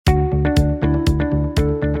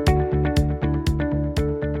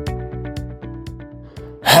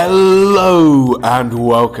Hello and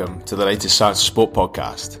welcome to the latest Science and Sport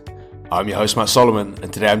podcast. I'm your host Matt Solomon,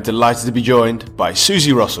 and today I'm delighted to be joined by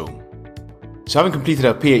Susie Russell. So having completed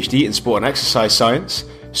her PhD in sport and exercise science,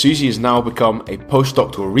 Susie has now become a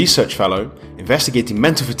postdoctoral research fellow investigating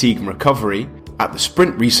mental fatigue and recovery at the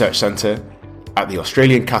Sprint Research Centre at the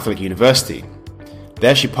Australian Catholic University.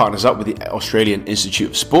 There she partners up with the Australian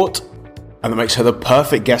Institute of Sport, and that makes her the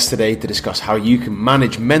perfect guest today to discuss how you can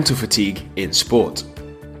manage mental fatigue in sport.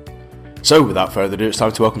 So without further ado, it's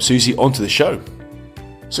time to welcome Susie onto the show.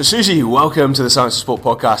 So Susie, welcome to the Science and Sport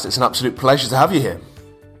podcast. It's an absolute pleasure to have you here.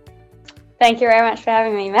 Thank you very much for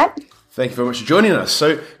having me, Matt. Thank you very much for joining us.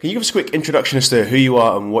 So can you give us a quick introduction as to who you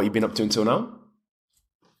are and what you've been up to until now?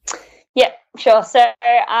 Yeah, sure. So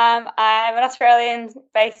I'm an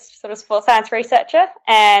Australian-based sort of sports science researcher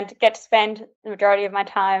and get to spend the majority of my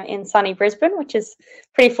time in sunny Brisbane, which is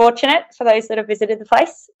pretty fortunate for those that have visited the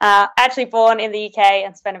place. Actually born in the UK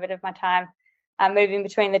and spent a bit of my time moving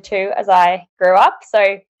between the two as I grew up.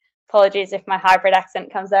 So apologies if my hybrid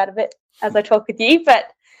accent comes out a bit as I talk with you,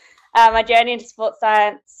 but my journey into sports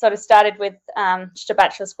science sort of started with just a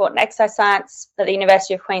Bachelor of Sport and Exercise Science at the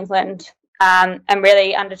University of Queensland, and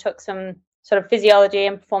really undertook some sort of physiology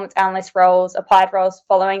and performance analyst roles, applied roles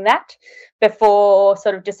following that, before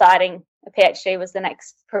sort of deciding a PhD was the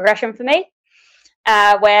next progression for me,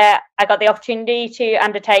 where I got the opportunity to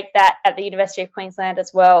undertake that at the University of Queensland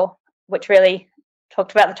as well, which really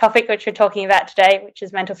talked about the topic which we're talking about today, which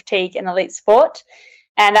is mental fatigue in elite sport.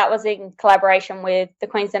 And that was in collaboration with the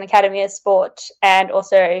Queensland Academy of Sport and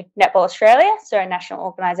also Netball Australia, so a national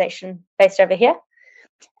organisation based over here.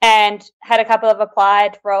 And had a couple of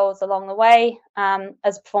applied roles along the way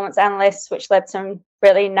as performance analysts, which led some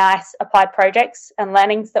really nice applied projects and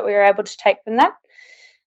learnings that we were able to take from that.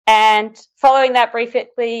 And following that,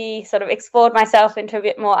 briefly sort of explored myself into a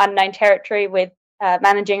bit more unknown territory with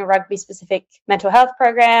managing a rugby-specific mental health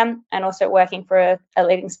program and also working for a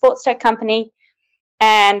leading sports tech company,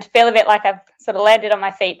 and feel a bit like I've sort of landed on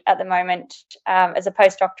my feet at the moment as a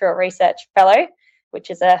postdoctoral research fellow, which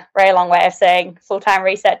is a very long way of saying full-time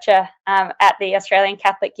researcher at the Australian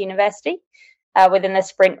Catholic University within the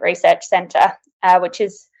Sprint Research Centre, which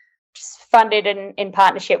is funded in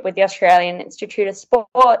partnership with the Australian Institute of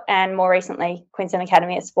Sport, and more recently Queensland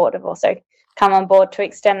Academy of Sport have also come on board to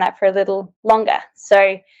extend that for a little longer. So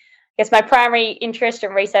I guess my primary interest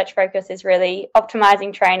and research focus is really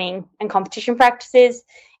optimising training and competition practices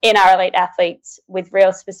in our elite athletes with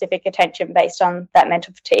real specific attention based on that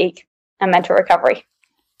mental fatigue and mental recovery.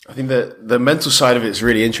 I think the mental side of it is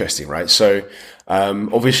really interesting, right? So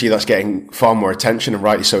obviously that's getting far more attention, and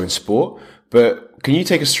rightly so, in sport. But can you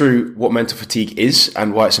take us through what mental fatigue is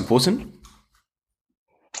and why it's important?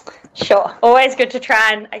 Sure. Always good to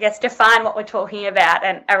try and, I guess, define what we're talking about,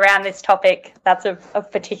 and around this topic that's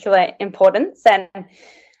of particular importance. And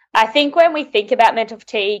I think when we think about mental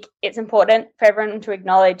fatigue, it's important for everyone to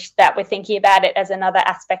acknowledge that we're thinking about it as another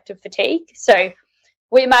aspect of fatigue. So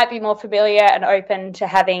we might be more familiar and open to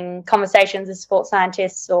having conversations as sports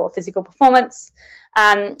scientists or physical performance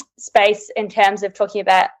space in terms of talking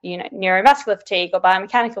about, neuromuscular fatigue or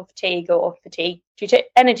biomechanical fatigue or fatigue due to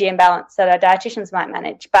energy imbalance that our dietitians might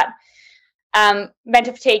manage. But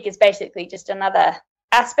mental fatigue is basically just another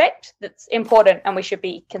aspect that's important and we should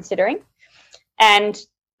be considering. And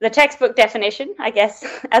the textbook definition, I guess,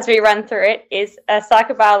 as we run through it, is a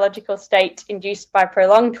psychobiological state induced by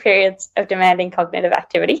prolonged periods of demanding cognitive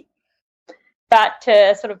activity. But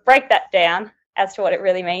to sort of break that down as to what it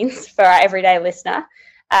really means for our everyday listener,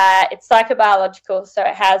 it's psychobiological, so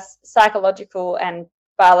it has psychological and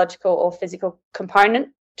biological or physical component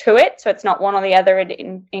to it. So it's not one or the other,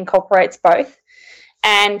 it incorporates both.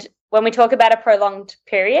 And when we talk about a prolonged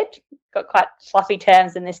period, got quite fluffy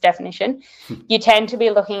terms in this definition, you tend to be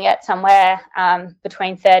looking at somewhere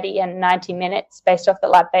between 30 and 90 minutes based off the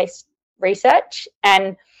lab-based research.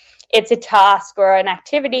 And it's a task or an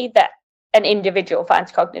activity that an individual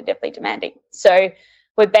finds cognitively demanding. So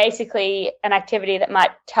we're basically an activity that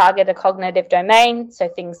might target a cognitive domain. So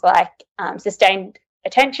things like sustained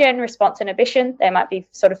attention, response inhibition, they might be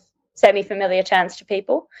sort of semi-familiar terms to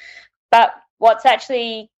people. But what's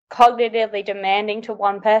actually cognitively demanding to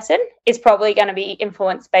one person is probably going to be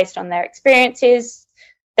influenced based on their experiences,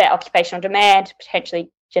 their occupational demand,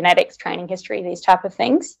 potentially genetics, training history, these type of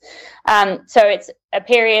things. So it's a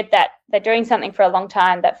period that they're doing something for a long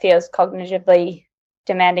time that feels cognitively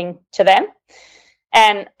demanding to them.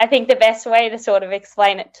 And I think the best way to sort of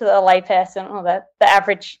explain it to the layperson or the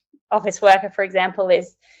average office worker, for example,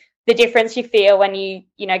 is the difference you feel when you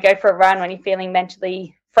go for a run when you're feeling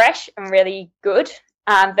mentally fresh and really good,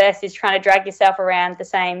 versus trying to drag yourself around the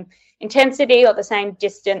same intensity or the same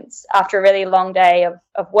distance after a really long day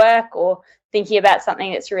of work, or thinking about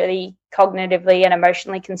something that's really cognitively and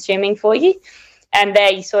emotionally consuming for you. And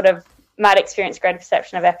there you sort of might experience greater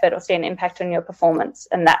perception of effort or see an impact on your performance.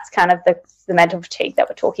 And that's kind of the mental fatigue that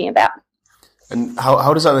we're talking about. And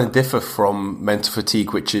how does that then differ from mental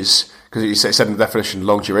fatigue, which is, because you said in the definition,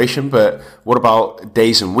 long duration, but what about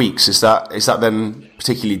days and weeks? Is that then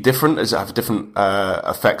particularly different? Does it have different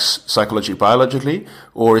effects psychologically, biologically?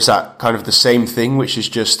 Or is that kind of the same thing, which is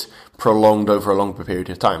just prolonged over a longer period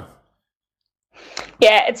of time?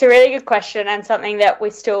 Yeah, it's a really good question, and something that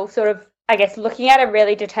we're still sort of, I guess, looking at and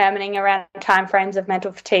really determining around timeframes of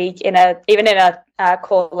mental fatigue even in a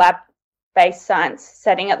core lab-based science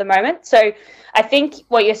setting at the moment. So I think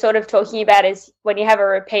what you're sort of talking about is when you have a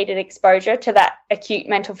repeated exposure to that acute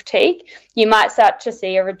mental fatigue, you might start to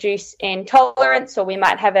see a reduce in tolerance, or we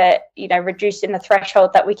might have a reduce in the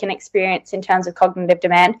threshold that we can experience in terms of cognitive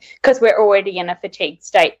demand, because we're already in a fatigued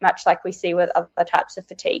state, much like we see with other types of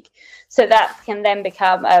fatigue. So that can then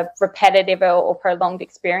become a repetitive or prolonged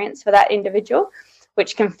experience for that individual,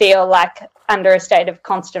 which can feel like under a state of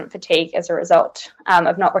constant fatigue as a result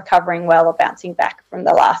of not recovering well or bouncing back from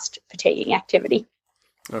the last fatiguing activity.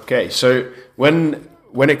 Okay, so when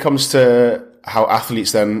it comes to how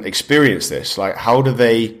athletes then experience this, like how do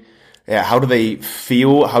they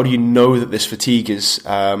feel? How do you know that this fatigue is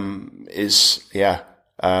in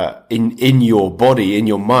your body, in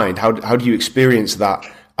your mind? How do you experience that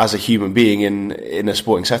as a human being in a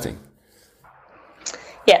sporting setting?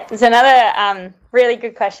 Yeah, it's another really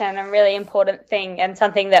good question and a really important thing, and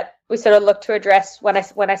something that we sort of looked to address when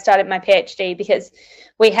I started my PhD, because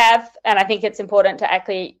we have, and I think it's important to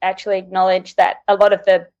actually acknowledge that a lot of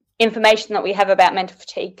the information that we have about mental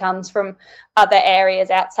fatigue comes from other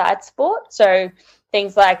areas outside sport. So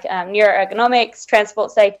things like neuroergonomics,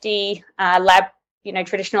 transport safety,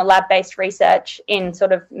 traditional lab-based research in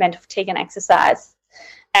sort of mental fatigue and exercise.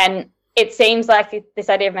 And it seems like this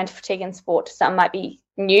idea of mental fatigue in sport to some might be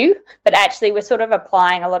new, but actually we're sort of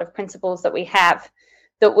applying a lot of principles that we have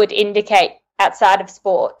that would indicate outside of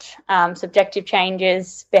sport, subjective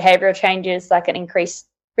changes, behavioural changes like an increased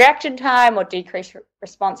reaction time or decreased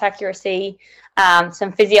response accuracy,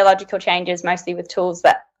 some physiological changes, mostly with tools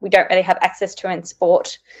that we don't really have access to in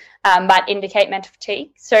sport, might indicate mental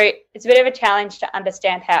fatigue. So it's a bit of a challenge to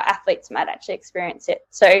understand how athletes might actually experience it.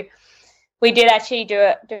 So we did actually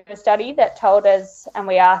do a study that told us, and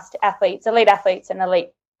we asked elite athletes and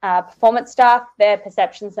elite performance staff, their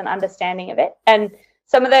perceptions and understanding of it. And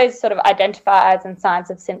some of those sort of identifiers and signs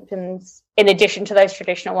of symptoms, in addition to those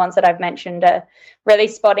traditional ones that I've mentioned, are really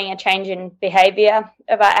spotting a change in behaviour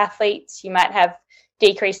of our athletes. You might have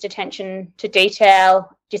decreased attention to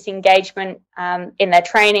detail, disengagement in their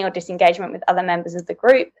training or disengagement with other members of the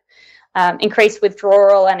group, increased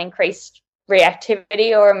withdrawal and increased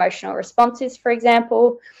reactivity or emotional responses, for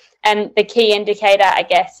example. And the key indicator, I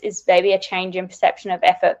guess, is maybe a change in perception of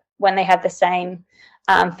effort when they have the same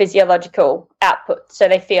physiological output. So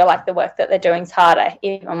they feel like the work that they're doing is harder,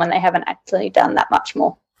 even when they haven't actually done that much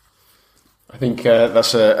more. I think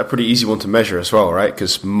that's a pretty easy one to measure as well, right?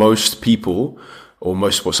 Because most people, or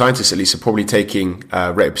most sports scientists at least, are probably taking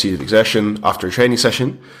rate of perceived exertion after a training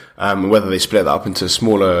session, whether they split that up into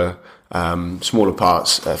smaller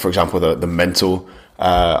parts, for example, the mental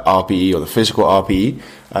RPE or the physical RPE.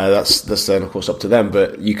 That's then of course up to them.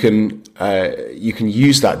 But you can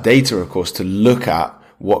use that data, of course, to look at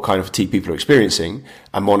what kind of fatigue people are experiencing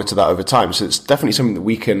and monitor that over time. So it's definitely something that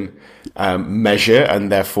we can measure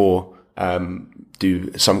and therefore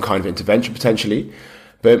do some kind of intervention potentially.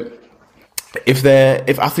 But if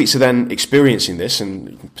athletes are then experiencing this,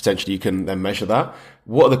 and potentially you can then measure that,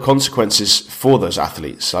 what are the consequences for those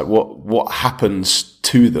athletes? Like what happens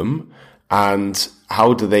to them, and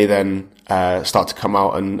how do they then start to come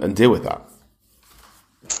out and deal with that?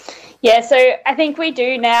 Yeah, so I think we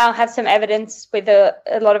do now have some evidence with a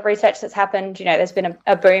lot of research that's happened. There's been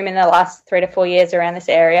a boom in the last 3 to 4 years around this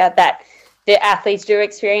area that the athletes do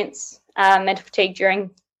experience mental fatigue during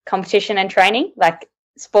competition and training. Like,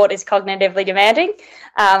 sport is cognitively demanding,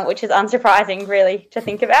 which is unsurprising really to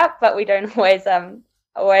think about, but we don't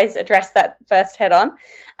always address that first head on.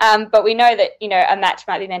 But we know that, a match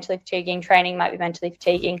might be mentally fatiguing, training might be mentally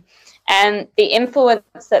fatiguing. And the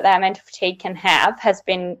influence that mental fatigue can have has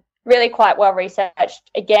been really quite well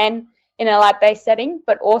researched, again, in a lab-based setting,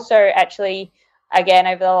 but also actually, again,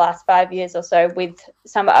 over the last 5 years or so with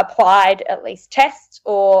some applied, at least, tests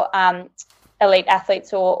or elite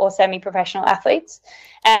athletes or semi-professional athletes.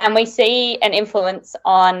 And we see an influence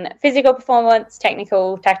on physical performance,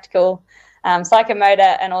 technical, tactical,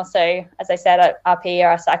 psychomotor, and also, as I said, RPE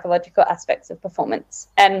are psychological aspects of performance.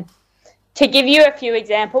 And to give you a few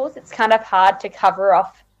examples, it's kind of hard to cover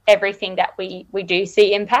off everything that we do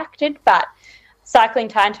see impacted, but cycling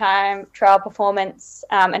time, trial performance,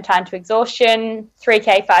 and time to exhaustion,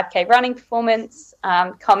 3K, 5K running performance,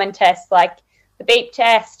 common tests like the beep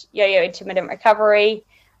test, yo-yo intermittent recovery,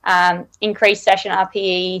 increased session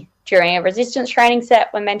RPE during a resistance training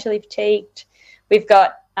set when mentally fatigued. We've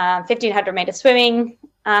got 1,500 metre swimming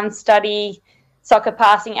study, soccer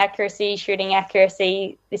passing accuracy, shooting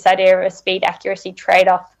accuracy, this idea of a speed accuracy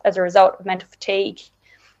trade-off as a result of mental fatigue.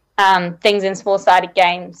 Things in small-sided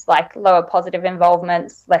games like lower positive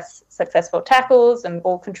involvements, less successful tackles and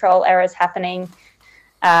ball control errors happening,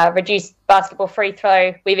 reduced basketball free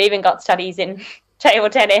throw. We've even got studies in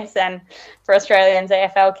table tennis and for Australians,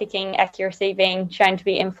 AFL kicking accuracy being shown to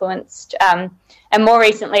be influenced. And more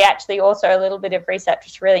recently, actually, also a little bit of research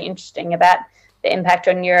which is really interesting about the impact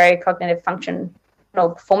on neurocognitive functional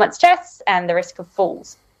performance tests and the risk of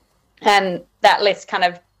falls. And that list kind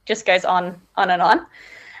of just goes on and on.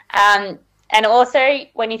 And also,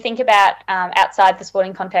 when you think about outside the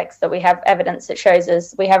sporting context, that we have evidence that shows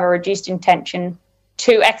us we have a reduced intention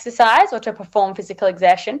to exercise or to perform physical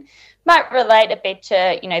exertion, might relate a bit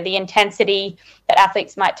to, the intensity that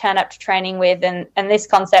athletes might turn up to training with, and this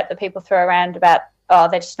concept that people throw around about, oh,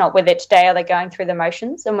 they're just not with it today, or they're going through the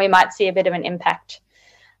motions, and we might see a bit of an impact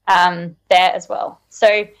there as well.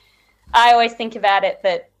 So I always think about it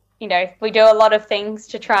that, we do a lot of things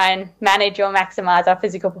to try and manage or maximise our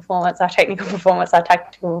physical performance, our technical performance, our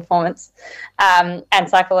tactical performance, and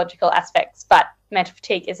psychological aspects. But mental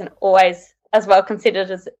fatigue isn't always as well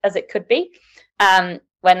considered as it could be,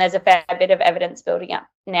 when there's a fair bit of evidence building up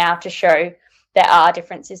now to show there are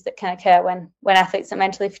differences that can occur when athletes are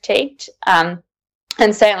mentally fatigued. And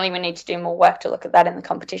certainly we need to do more work to look at that in the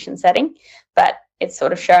competition setting, but it's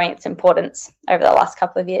sort of showing its importance over the last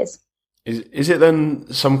couple of years. Is it then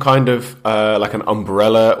some kind of like an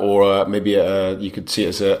umbrella, or maybe you could see it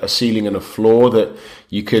as a ceiling and a floor that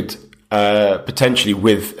you could potentially,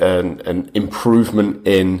 with an improvement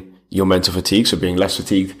in your mental fatigue, so being less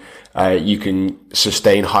fatigued, you can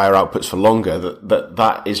sustain higher outputs for longer?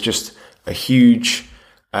 That is just a huge,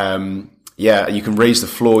 you can raise the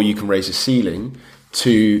floor, you can raise the ceiling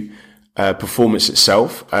to performance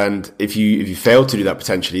itself, and if you fail to do that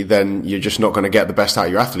potentially, then you're just not going to get the best out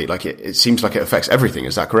of your athlete. Like it seems like it affects everything.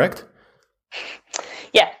 Is that correct?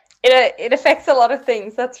 Yeah, it affects a lot of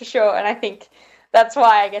things, that's for sure. And I think that's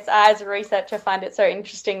why I guess I, as a researcher, find it so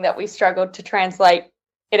interesting that we struggled to translate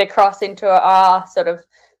it across into our sort of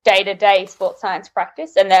day-to-day sports science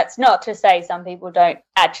practice. And that's not to say some people don't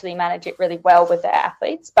actually manage it really well with their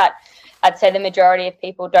athletes, but I'd say the majority of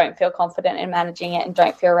people don't feel confident in managing it and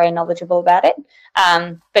don't feel very knowledgeable about it.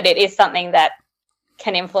 But it is something that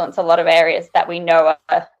can influence a lot of areas that we know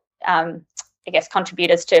are,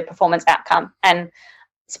 contributors to performance outcome. And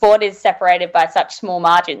sport is separated by such small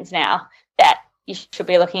margins now that you should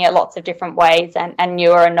be looking at lots of different ways and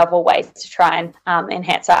newer and novel ways to try and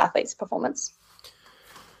enhance our athletes' performance.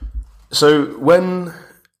 So when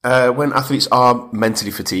athletes are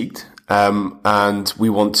mentally fatigued, and we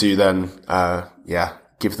want to then,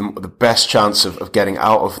 give them the best chance of getting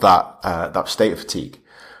out of that state of fatigue,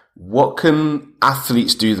 what can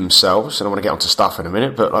athletes do themselves? And I want to get onto staff in a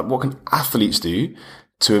minute, but what can athletes do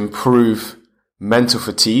to improve mental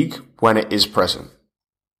fatigue when it is present?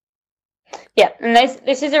 Yeah, and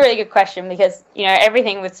this is a really good question because,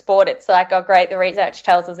 everything with sport, it's like, oh, great, the research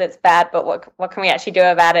tells us it's bad, but what can we actually do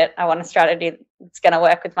about it? I want a strategy that's going to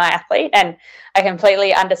work with my athlete. And I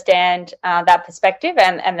completely understand that perspective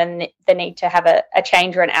and then the need to have a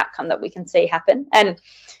change or an outcome that we can see happen. And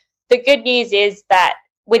the good news is that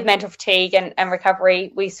with mental fatigue and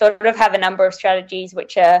recovery, we sort of have a number of strategies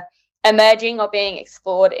which are emerging or being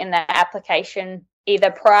explored in the application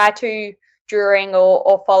either prior to, during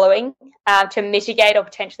or following to mitigate or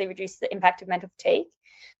potentially reduce the impact of mental fatigue.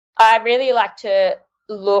 I really like to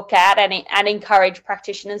look at and encourage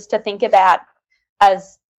practitioners to think about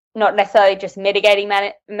as not necessarily just mitigating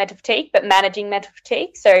mental fatigue, but managing mental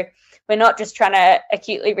fatigue. So we're not just trying to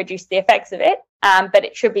acutely reduce the effects of it, but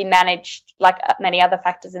it should be managed like many other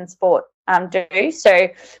factors in sport do. So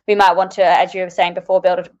we might want to, as you were saying before,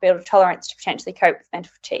 build a tolerance to potentially cope with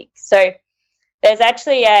mental fatigue. So there's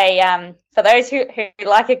actually for those who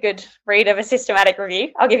like a good read of a systematic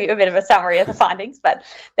review, I'll give you a bit of a summary of the findings, but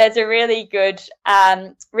there's a really good,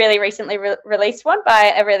 really recently released one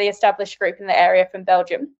by a really established group in the area from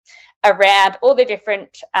Belgium around all the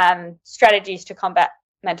different strategies to combat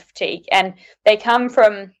mental fatigue. And they come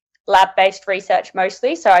from lab-based research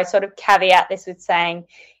mostly. So I sort of caveat this with saying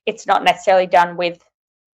it's not necessarily done with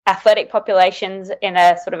athletic populations in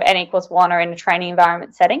a sort of N=1 or in a training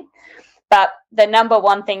environment setting. But the number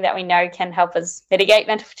one thing that we know can help us mitigate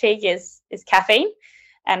mental fatigue is caffeine,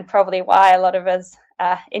 and probably why a lot of us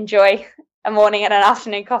enjoy a morning and an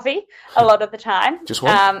afternoon coffee a lot of the time. Just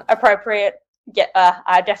one? Appropriate. Yeah,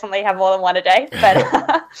 I definitely have more than one a day,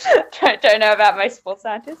 but don't know about most sports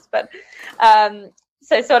scientists. But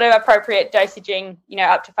so sort of appropriate dosaging,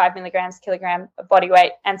 up to 5 milligrams per kilogram of body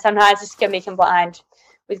weight, and sometimes this can be combined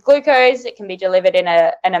with glucose. It can be delivered in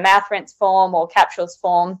a mouth rinse form or capsules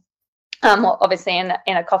form. Obviously in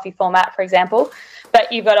a coffee format, for example,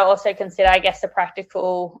 but you've got to also consider, I guess, the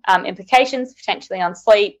practical implications potentially on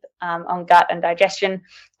sleep, on gut and digestion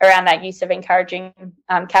around that use of encouraging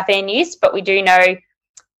caffeine use. But we do know,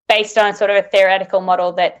 based on sort of a theoretical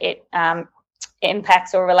model, that it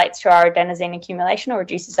impacts or relates to our adenosine accumulation or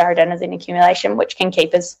reduces our adenosine accumulation, which can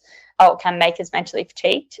can make us mentally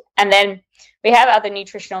fatigued. And then we have other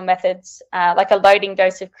nutritional methods, like a loading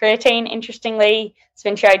dose of creatine. Interestingly, it's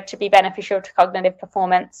been shown to be beneficial to cognitive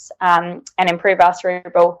performance and improve our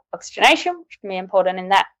cerebral oxygenation, which can be important in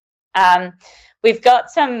that. We've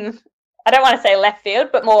got some, I don't want to say left field,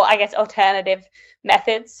 but more, I guess, alternative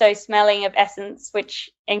methods. So smelling of essence,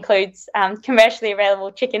 which includes commercially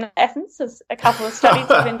available chicken essence. There's a couple of studies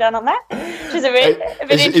have been done on that, which is a bit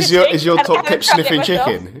interesting. Is your top tip sniffing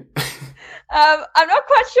chicken? I'm not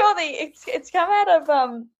quite sure. It's come out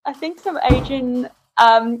of I think some Asian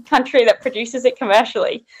country that produces it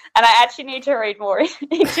commercially, and I actually need to read more into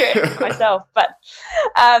it myself. But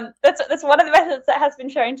that's one of the methods that has been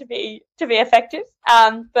shown to be effective.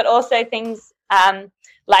 But also things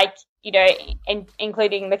like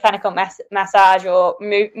including mechanical massage or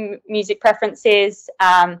music preferences,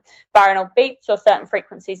 binaural beats or certain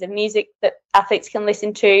frequencies of music that athletes can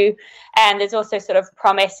listen to. And there's also sort of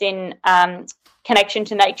promise in connection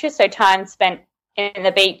to nature, so time spent in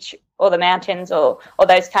the beach or the mountains or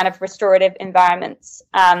those kind of restorative environments.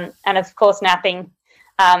 And of course, napping,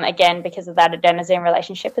 again, because of that adenosine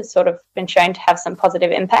relationship, has sort of been shown to have some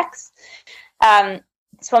positive impacts.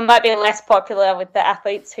 This one might be less popular with the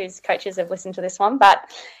athletes whose coaches have listened to this one,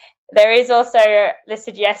 but there is also the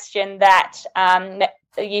suggestion that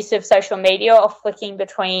the use of social media or flicking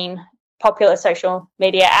between popular social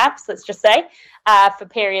media apps, let's just say, for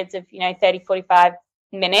periods of 30, 45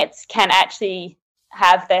 minutes can actually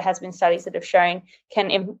there has been studies that have shown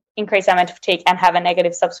can increase our mental fatigue and have a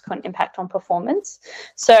negative subsequent impact on performance.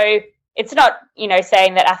 So it's not,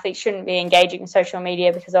 saying that athletes shouldn't be engaging in social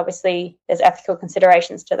media, because obviously there's ethical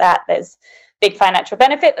considerations to that. There's big financial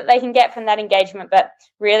benefit that they can get from that engagement, but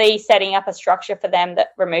really setting up a structure for them that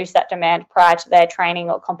removes that demand prior to their training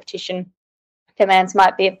or competition demands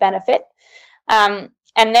might be of benefit.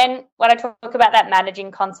 And then when I talk about that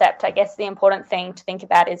managing concept, I guess the important thing to think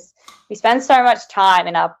about is we spend so much time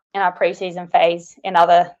in our preseason phase in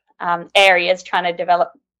other areas trying to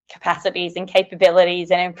develop capacities and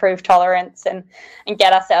capabilities and improve tolerance and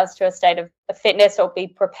get ourselves to a state of fitness or be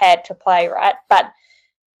prepared to play, right? But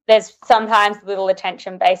there's sometimes little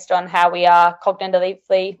attention based on how we are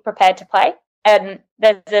cognitively prepared to play. And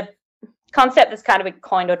there's a concept that's kind of been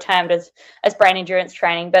coined or termed as brain endurance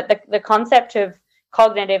training, but the concept of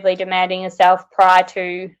cognitively demanding yourself prior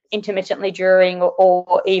to, intermittently during,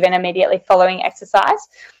 or even immediately following exercise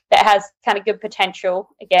that has kind of good potential.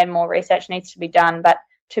 Again, more research needs to be done, but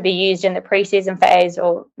to be used in the preseason phase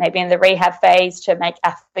or maybe in the rehab phase to make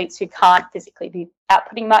athletes who can't physically be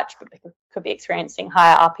outputting much, but could be experiencing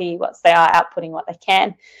higher RPE once they are outputting what they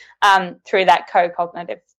can, through that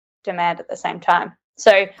co-cognitive demand at the same time.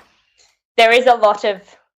 So there is a lot of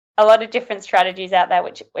different strategies out there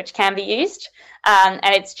which can be used, and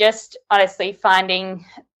it's just honestly finding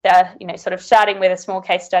sort of starting with a small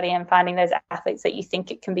case study and finding those athletes that you think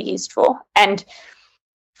it can be used for. And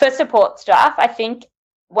for support staff, I think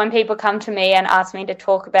when people come to me and ask me to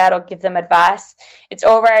talk about or give them advice, it's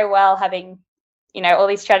all very well having all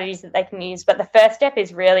these strategies that they can use, but the first step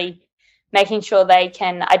is really making sure they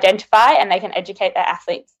can identify and they can educate their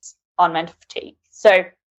athletes on mental fatigue. So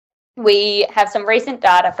we have some recent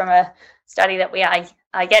data from a study that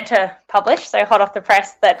I get to publish, so hot off the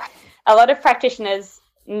press, that a lot of practitioners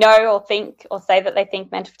know or think or say that they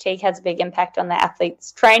think mental fatigue has a big impact on their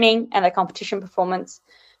athletes' training and their competition performance,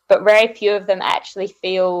 but very few of them actually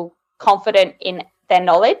feel confident in their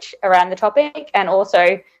knowledge around the topic, and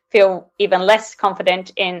also feel even less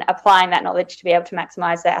confident in applying that knowledge to be able to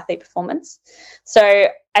maximize their athlete performance. So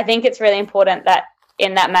I think it's really important that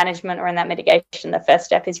in that management or in that mitigation, the first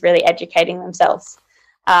step is really educating themselves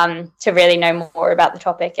to really know more about the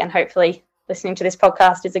topic, and hopefully listening to this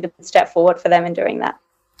podcast is a good step forward for them in doing that.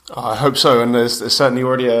 I hope so, and there's certainly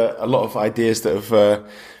already a lot of ideas that have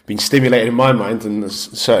been stimulated in my mind, and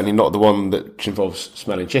there's certainly not the one that involves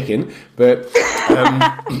smelling chicken. But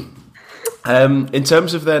in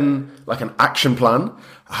terms of then like an action plan,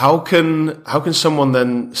 how can someone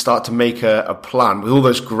then start to make a plan with all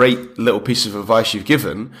those great little pieces of advice you've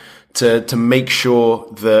given to make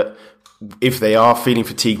sure that if they are feeling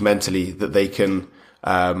fatigued mentally, that they can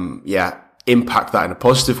impact that in a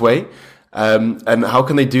positive way? And how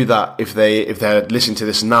can they do that if they're listening to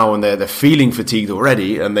this now and they're feeling fatigued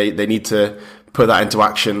already and they need to put that into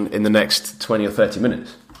action in the next 20 or 30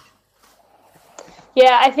 minutes?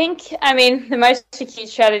 Yeah, I mean, the most acute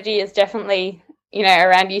strategy is definitely,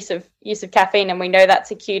 around use of caffeine, and we know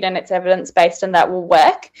that's acute and it's evidence-based and that will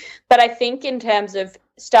work. But I think in terms of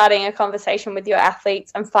starting a conversation with your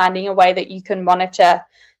athletes and finding a way that you can monitor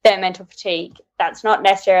their mental fatigue, that's not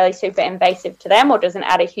necessarily super invasive to them or doesn't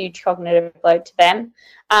add a huge cognitive load to them.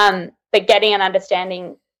 But getting an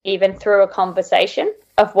understanding, even through a conversation,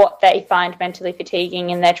 of what they find mentally fatiguing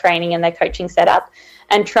in their training and their coaching setup,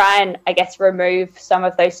 and try and, I guess, remove some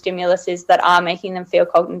of those stimuluses that are making them feel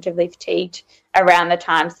cognitively fatigued around the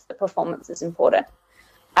times that performance is important.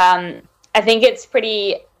 I think it's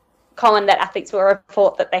pretty common that athletes will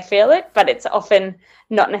report that they feel it, but it's often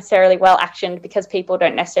not necessarily well actioned because people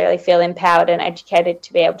don't necessarily feel empowered and educated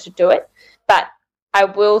to be able to do it. But I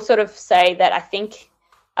will sort of say that I think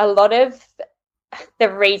a lot of the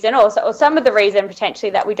reason, or some of the reason potentially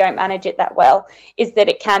that we don't manage it that well, is that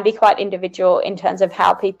it can be quite individual in terms of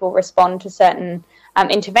how people respond to certain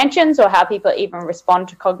interventions, or how people even respond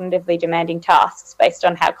to cognitively demanding tasks based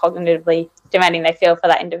on how cognitively demanding they feel for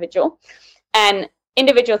that individual. And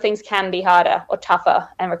individual things can be harder or tougher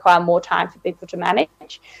and require more time for people to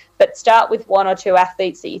manage. But start with one or two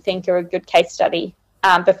athletes that you think are a good case study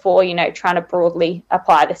before, trying to broadly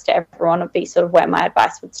apply this to everyone, would be sort of where my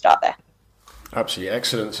advice would start there. Absolutely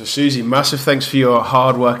excellent. So Susie, massive thanks for your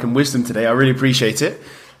hard work and wisdom today. I really appreciate it.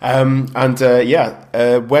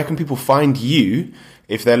 Where can people find you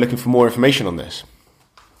if they're looking for more information on this?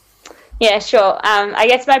 Yeah, sure. I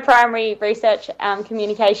guess my primary research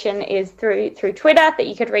communication is through Twitter, that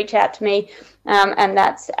you could reach out to me, and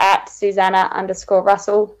that's at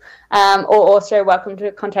Susanna_Russell, or also welcome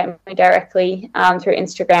to contact me directly through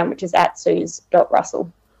Instagram, which is at Suze.Russell.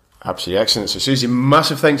 Absolutely excellent. So Susie,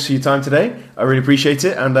 massive thanks for your time today. I really appreciate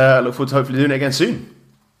it, and I look forward to hopefully doing it again soon.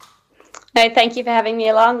 No, thank you for having me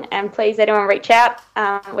along, and please anyone reach out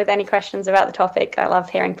with any questions about the topic. I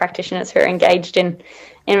love hearing practitioners who are engaged in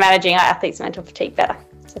managing our athletes' mental fatigue better.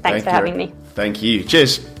 So thanks for having me. Thank you.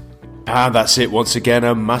 Cheers. And that's it. Once again,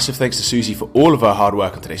 a massive thanks to Susie for all of her hard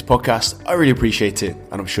work on today's podcast. I really appreciate it,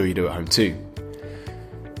 and I'm sure you do at home too.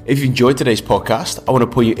 If you enjoyed today's podcast, I want to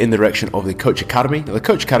point you in the direction of the Coach Academy. Now, the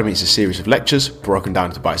Coach Academy is a series of lectures broken down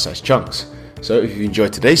into bite-sized chunks. So if you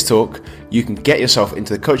enjoyed today's talk, you can get yourself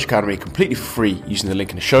into the Coach Academy completely for free using the link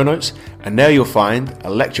in the show notes. And there you'll find a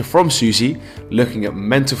lecture from Susie looking at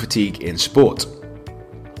mental fatigue in sport.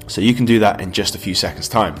 So you can do that in just a few seconds'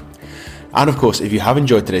 time. And of course, if you have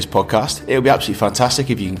enjoyed today's podcast, it would be absolutely fantastic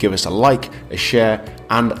if you can give us a like, a share,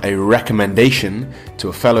 and a recommendation to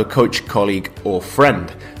a fellow coach, colleague, or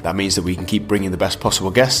friend. That means that we can keep bringing the best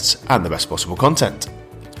possible guests and the best possible content.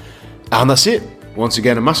 And that's it. Once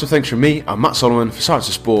again, a massive thanks from me. I'm Matt Solomon for Science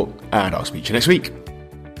of Sport, and I'll speak to you next week.